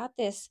we've got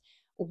this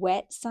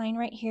wet sign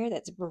right here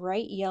that's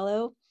bright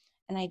yellow,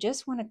 and I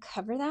just want to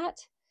cover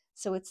that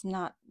so it's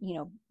not, you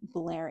know,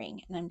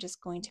 blaring. And I'm just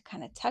going to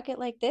kind of tuck it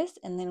like this,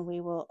 and then we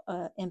will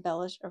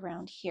embellish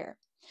around here.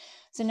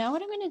 So now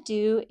what I'm going to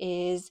do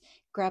is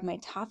grab my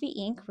Toffee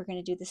ink. We're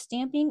going to do the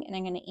stamping, and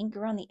I'm going to ink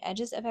around the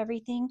edges of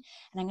everything.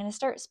 And I'm going to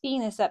start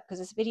speeding this up because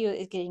this video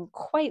is getting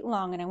quite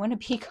long and I want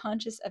to be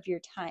conscious of your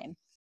time.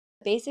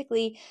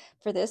 Basically,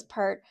 for this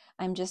part,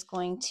 I'm just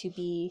going to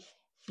be,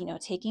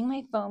 taking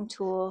my foam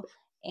tool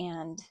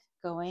and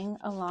going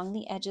along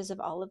the edges of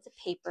all of the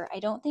paper. I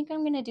don't think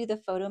I'm going to do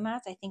the photo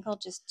mats. I think I'll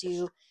just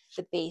do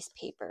the base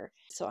paper.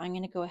 So I'm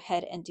going to go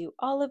ahead and do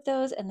all of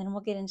those, and then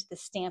we'll get into the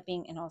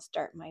stamping and I'll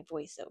start my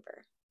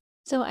voiceover.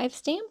 So I've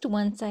stamped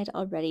one side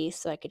already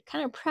so I could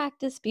kind of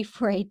practice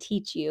before I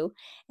teach you.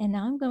 And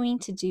now I'm going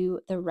to do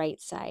the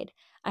right side.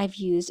 I've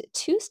used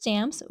two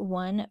stamps,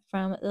 one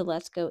from the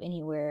Let's Go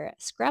Anywhere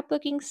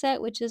scrapbooking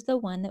set, which is the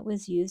one that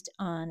was used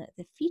on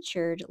the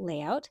featured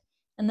layout.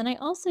 And then I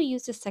also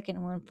used a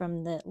second one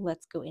from the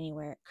Let's Go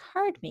Anywhere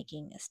card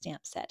making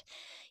stamp set.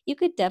 You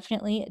could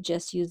definitely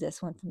just use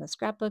this one from the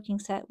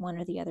scrapbooking set. One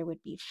or the other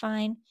would be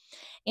fine.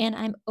 And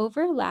I'm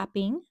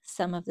overlapping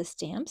some of the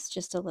stamps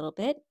just a little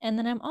bit, and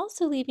then I'm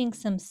also leaving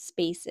some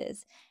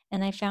spaces.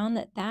 And I found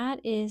that that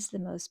is the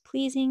most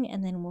pleasing,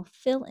 and then we'll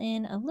fill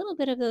in a little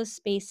bit of those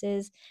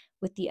spaces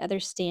with the other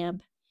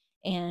stamp.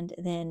 And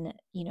then,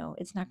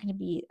 it's not going to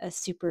be a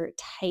super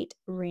tight,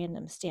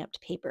 random stamped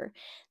paper.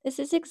 This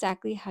is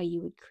exactly how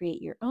you would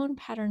create your own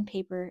pattern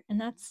paper, and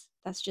that's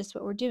just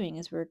what we're doing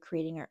is we're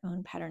creating our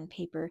own pattern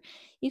paper.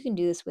 You can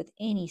do this with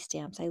any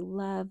stamps. I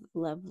love,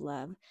 love,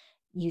 love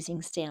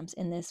using stamps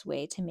in this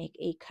way to make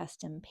a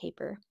custom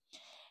paper.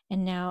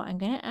 And now I'm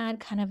going to add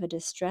kind of a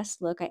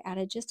distressed look. I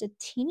added just a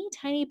teeny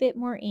tiny bit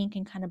more ink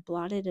and kind of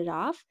blotted it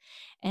off.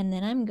 And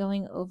then I'm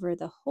going over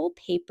the whole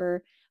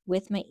paper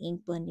with my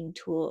ink blending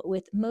tool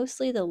with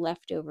mostly the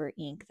leftover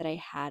ink that I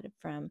had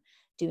from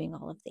doing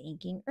all of the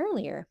inking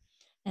earlier.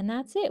 And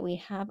that's it. We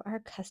have our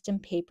custom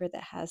paper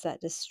that has that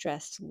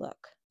distressed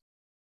look.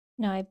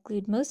 Now I've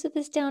glued most of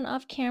this down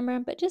off camera,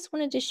 but just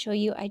wanted to show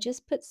you, I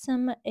just put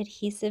some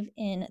adhesive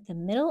in the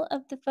middle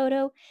of the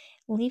photo,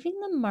 leaving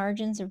the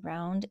margins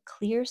around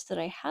clear so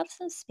that I have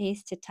some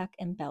space to tuck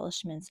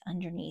embellishments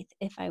underneath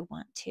if I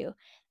want to.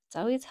 It's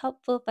always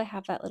helpful if I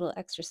have that little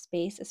extra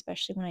space,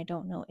 especially when I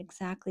don't know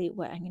exactly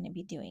what I'm going to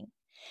be doing.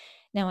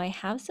 Now I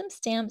have some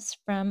stamps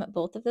from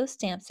both of those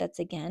stamp sets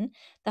again.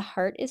 The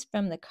heart is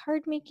from the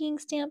card making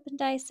stamp and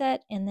die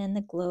set, and then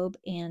the globe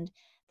and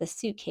the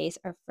suitcase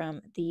are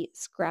from the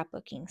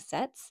scrapbooking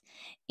sets.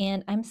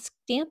 And I'm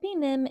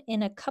stamping them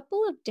in a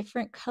couple of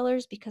different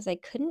colors because I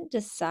couldn't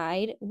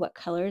decide what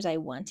colors I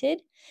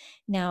wanted.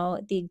 Now,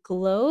 the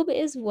globe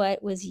is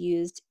what was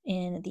used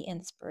in the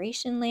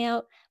inspiration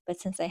layout, but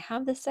since I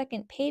have the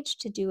second page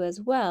to do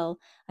as well,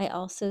 I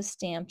also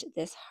stamped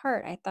this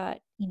heart. I thought,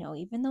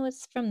 even though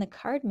it's from the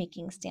card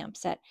making stamp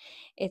set,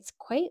 it's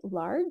quite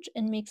large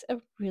and makes a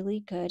really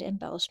good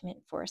embellishment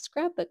for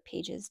scrapbook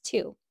pages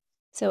too.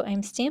 So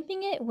I'm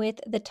stamping it with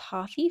the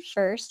Toffee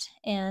first,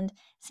 and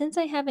since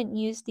I haven't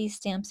used these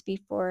stamps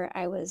before,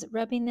 I was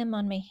rubbing them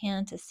on my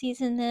hand to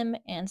season them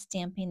and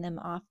stamping them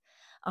off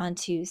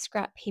onto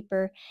scrap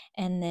paper,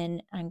 and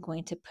then I'm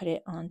going to put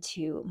it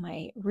onto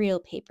my real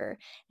paper.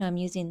 Now I'm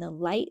using the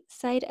light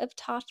side of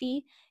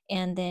Toffee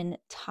and then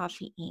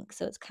Toffee ink,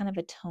 so it's kind of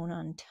a tone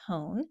on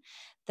tone.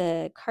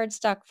 The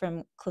cardstock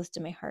from Close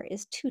to My Heart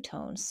is two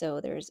tones, so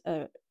there's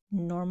a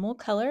normal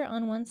color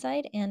on one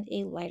side and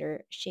a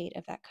lighter shade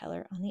of that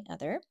color on the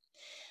other.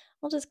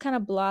 I'll just kind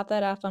of blot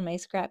that off on my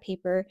scrap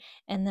paper.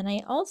 And then I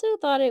also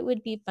thought it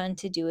would be fun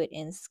to do it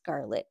in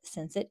Scarlet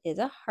since it is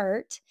a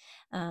heart.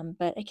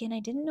 But again, I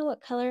didn't know what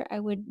color I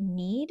would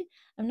need.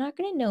 I'm not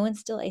going to know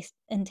until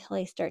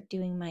I start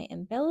doing my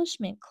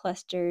embellishment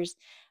clusters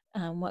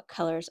what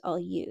colors I'll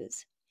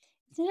use.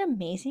 Isn't it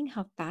amazing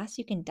how fast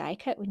you can die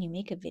cut when you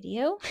make a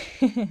video?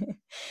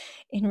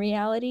 In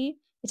reality,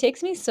 it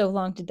takes me so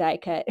long to die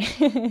cut.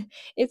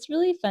 It's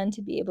really fun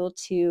to be able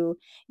to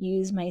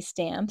use my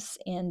stamps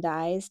and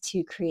dies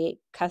to create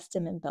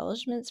custom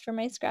embellishments for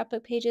my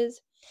scrapbook pages,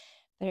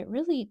 but it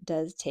really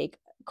does take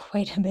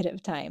quite a bit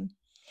of time.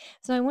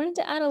 So I wanted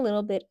to add a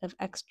little bit of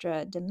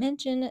extra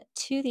dimension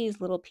to these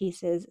little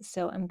pieces.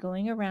 So I'm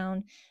going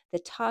around the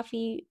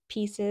Toffee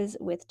pieces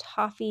with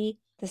Toffee.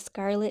 The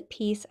Scarlet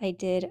piece I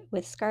did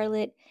with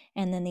Scarlet,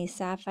 and then these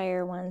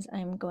Sapphire ones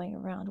I'm going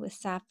around with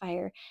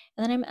Sapphire.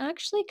 And then I'm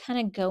actually kind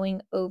of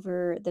going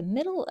over the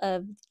middle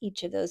of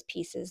each of those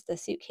pieces, the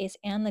suitcase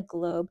and the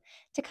globe,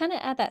 to kind of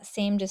add that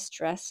same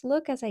distressed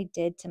look as I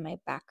did to my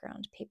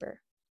background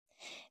paper.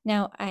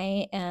 Now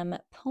I am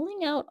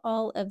pulling out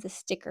all of the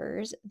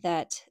stickers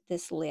that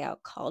this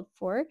layout called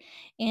for.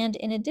 And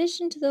in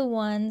addition to the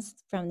ones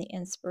from the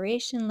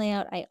inspiration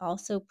layout, I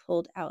also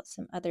pulled out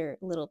some other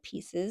little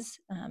pieces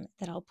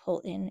that I'll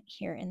pull in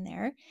here and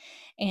there.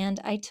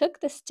 And I took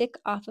the stick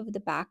off of the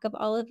back of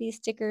all of these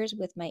stickers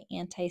with my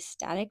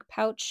anti-static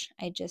pouch.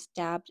 I just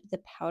dabbed the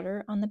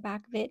powder on the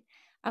back of it.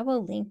 I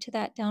will link to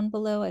that down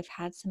below. I've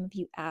had some of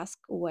you ask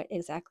what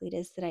exactly it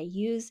is that I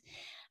use.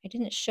 I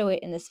didn't show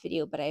it in this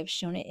video, but I've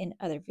shown it in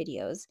other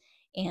videos.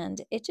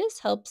 And it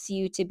just helps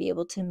you to be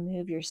able to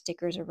move your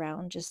stickers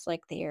around just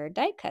like they are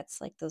die cuts,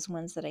 like those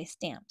ones that I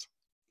stamped.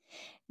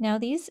 Now,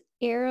 these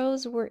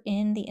arrows were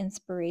in the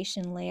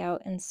inspiration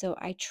layout, and so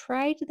I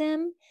tried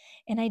them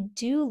and I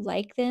do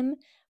like them,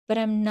 but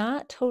I'm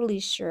not totally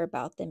sure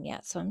about them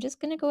yet. So I'm just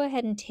going to go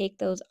ahead and take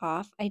those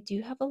off. I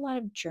do have a lot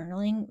of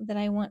journaling that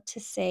I want to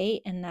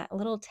say, and that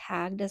little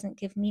tag doesn't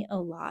give me a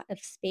lot of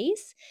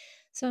space.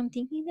 So I'm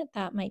thinking that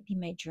that might be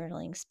my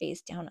journaling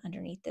space down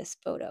underneath this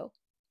photo.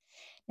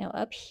 Now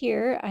up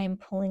here, I'm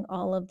pulling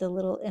all of the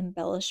little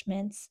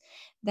embellishments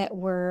that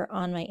were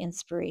on my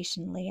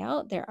inspiration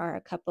layout. There are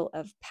a couple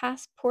of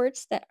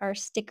passports that are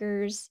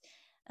stickers.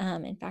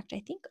 In fact,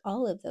 I think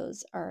all of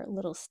those are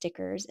little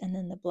stickers, and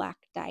then the black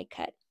die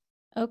cut.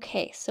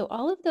 Okay, so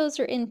all of those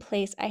are in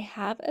place. I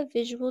have a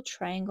visual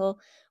triangle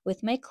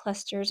with my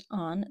clusters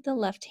on the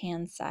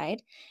left-hand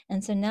side.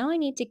 And so now I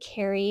need to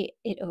carry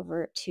it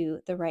over to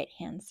the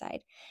right-hand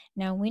side.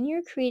 Now, when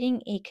you're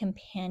creating a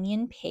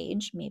companion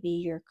page, maybe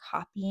you're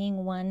copying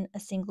a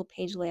single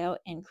page layout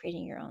and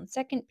creating your own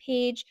second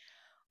page,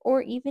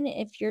 or even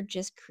if you're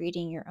just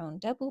creating your own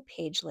double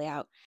page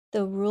layout,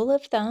 the rule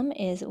of thumb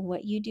is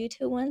what you do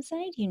to one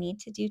side, you need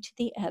to do to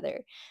the other.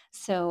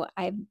 So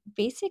I'm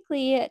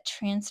basically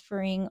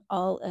transferring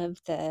all of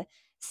the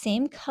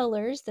same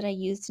colors that I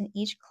used in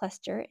each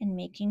cluster and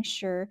making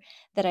sure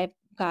that I've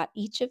got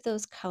each of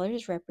those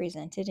colors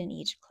represented in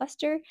each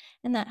cluster,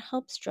 and that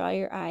helps draw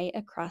your eye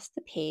across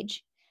the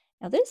page.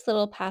 Now, this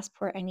little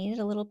passport, I needed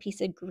a little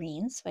piece of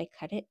green, so I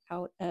cut it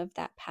out of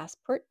that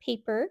passport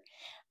paper.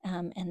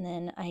 And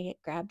then I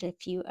grabbed a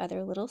few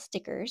other little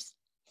stickers.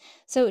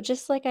 So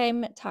just like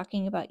I'm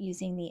talking about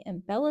using the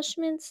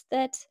embellishments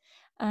that,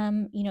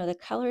 the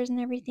colors and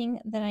everything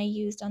that I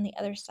used on the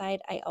other side,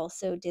 I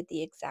also did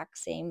the exact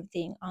same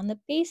thing on the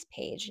base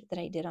page that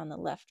I did on the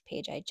left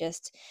page. I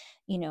just,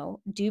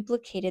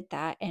 duplicated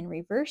that and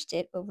reversed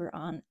it over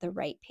on the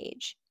right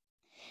page.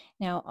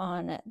 Now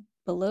on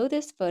below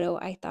this photo,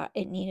 I thought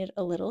it needed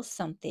a little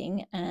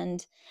something,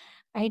 and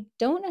I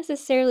don't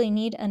necessarily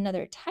need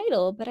another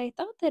title, but I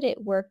thought that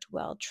it worked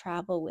well,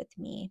 Travel with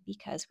Me,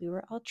 because we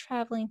were all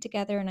traveling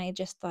together and I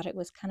just thought it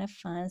was kind of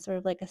fun, sort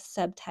of like a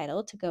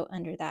subtitle to go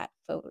under that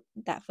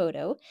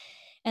photo.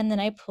 And then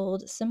I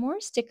pulled some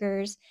more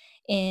stickers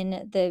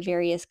in the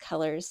various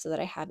colors so that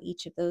I have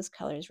each of those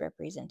colors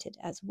represented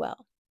as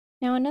well.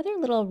 Now, another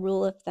little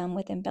rule of thumb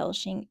with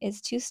embellishing is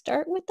to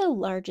start with the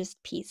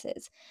largest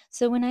pieces.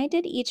 So when I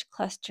did each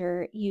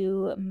cluster,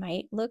 you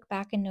might look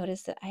back and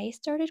notice that I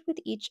started with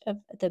each of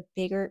the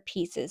bigger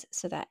pieces.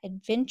 So that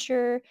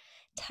adventure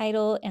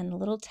title and the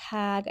little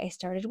tag, I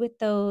started with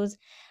those.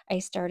 I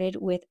started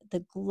with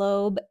the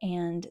globe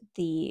and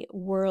the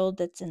world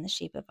that's in the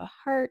shape of a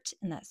heart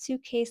and that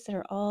suitcase that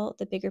are all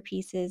the bigger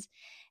pieces.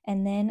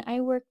 And then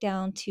I worked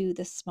down to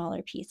the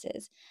smaller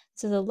pieces.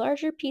 So the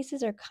larger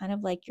pieces are kind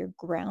of like your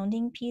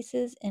grounding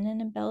pieces in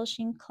an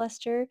embellishing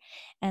cluster.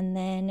 And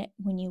then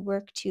when you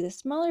work to the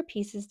smaller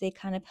pieces, they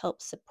kind of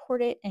help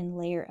support it and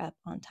layer up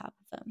on top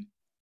of them.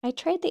 I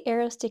tried the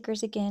arrow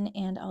stickers again,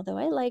 and although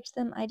I liked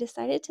them, I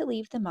decided to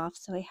leave them off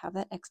so I have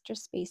that extra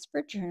space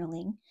for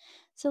journaling.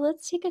 So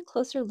let's take a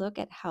closer look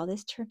at how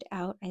this turned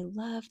out. I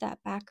love that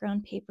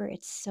background paper.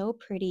 It's so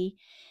pretty.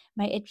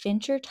 My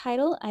adventure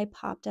title I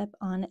popped up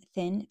on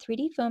thin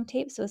 3D foam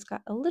tape, so it's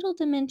got a little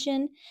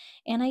dimension,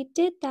 and I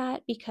did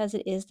that because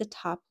it is the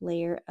top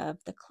layer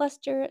of the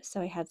cluster,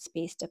 so I had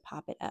space to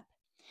pop it up.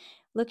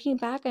 Looking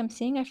back, I'm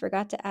seeing I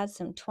forgot to add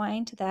some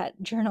twine to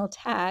that journal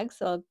tag,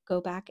 so I'll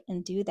go back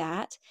and do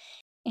that.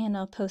 And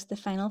I'll post the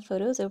final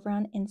photos over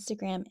on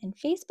Instagram and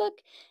Facebook.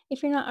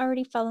 If you're not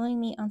already following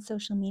me on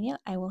social media,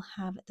 I will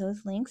have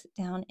those links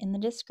down in the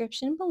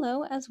description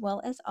below, as well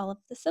as all of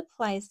the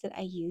supplies that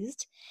I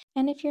used.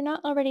 And if you're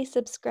not already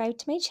subscribed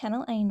to my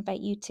channel, I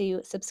invite you to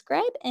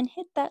subscribe and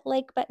hit that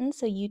like button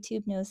so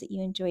YouTube knows that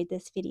you enjoyed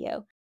this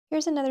video.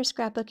 Here's another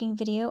scrapbooking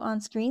video on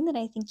screen that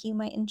I think you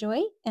might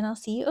enjoy, and I'll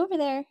see you over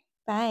there.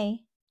 Bye.